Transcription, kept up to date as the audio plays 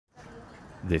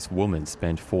This woman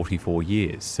spent 44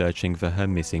 years searching for her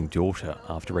missing daughter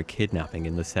after a kidnapping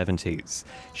in the 70s.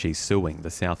 She's suing the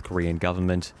South Korean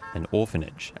government, an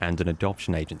orphanage and an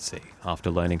adoption agency after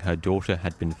learning her daughter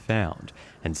had been found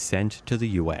and sent to the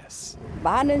US.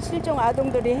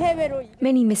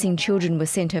 Many missing children were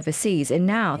sent overseas and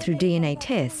now, through DNA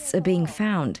tests, are being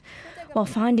found. While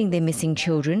finding their missing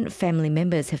children, family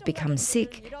members have become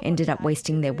sick, ended up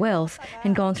wasting their wealth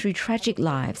and gone through tragic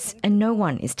lives, and no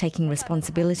one is taking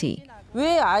responsibility.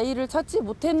 The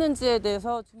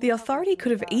authority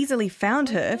could have easily found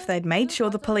her if they'd made sure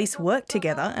the police worked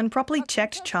together and properly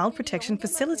checked child protection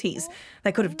facilities.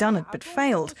 They could have done it but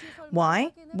failed.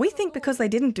 Why? We think because they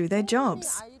didn't do their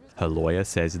jobs. Her lawyer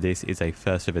says this is a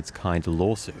first-of-its-kind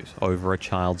lawsuit over a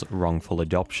child's wrongful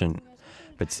adoption.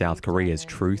 But South Korea's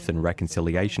Truth and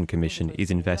Reconciliation Commission is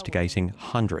investigating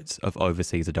hundreds of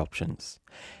overseas adoptions.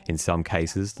 In some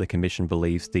cases, the commission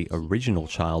believes the original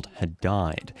child had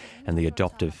died and the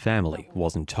adoptive family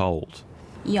wasn't told.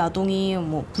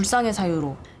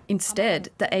 Instead,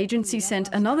 the agency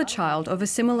sent another child of a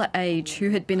similar age who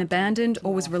had been abandoned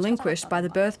or was relinquished by the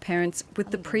birth parents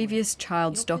with the previous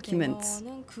child's documents.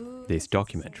 This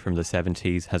document from the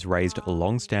 70s has raised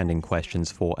long-standing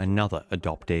questions for another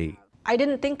adoptee. I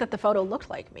didn't think that the photo looked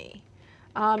like me.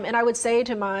 And I would say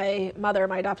to my mother,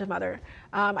 my adoptive mother,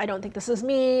 I don't think this is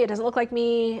me, it doesn't look like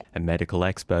me. A medical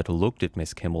expert looked at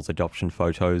Miss Kimmel's adoption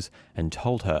photos and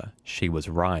told her she was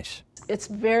right. It's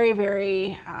very,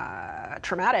 very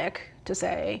traumatic, to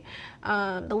say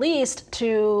the least,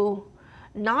 to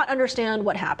not understand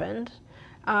what happened,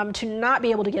 to not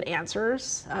be able to get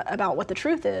answers about what the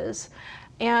truth is,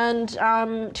 and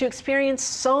to experience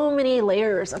so many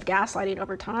layers of gaslighting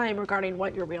over time regarding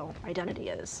what your real identity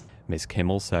is. Miss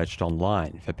Kimmel searched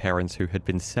online for parents who had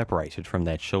been separated from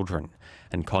their children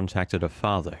and contacted a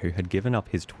father who had given up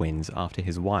his twins after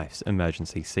his wife's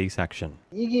emergency C-section.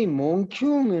 The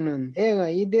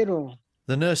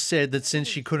nurse said that since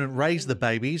she couldn't raise the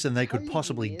babies and they could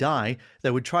possibly die, they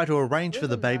would try to arrange for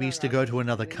the babies to go to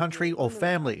another country or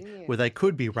family where they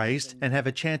could be raised and have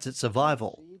a chance at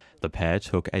survival. The pair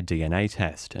took a DNA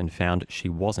test and found she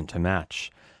wasn't a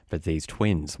match, but these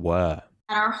twins were.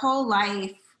 Our whole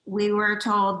life, we were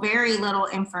told very little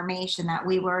information, that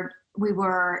we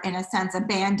were, in a sense,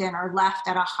 abandoned or left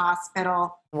at a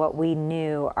hospital. What we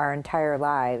knew our entire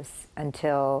lives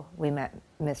until we met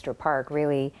Mr. Park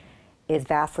really is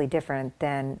vastly different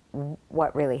than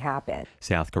what really happened.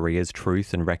 South Korea's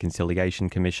Truth and Reconciliation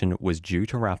Commission was due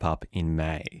to wrap up in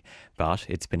May, but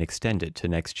it's been extended to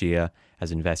next year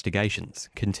as investigations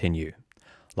continue.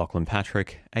 Loughlin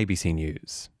Patrick, ABC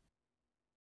News.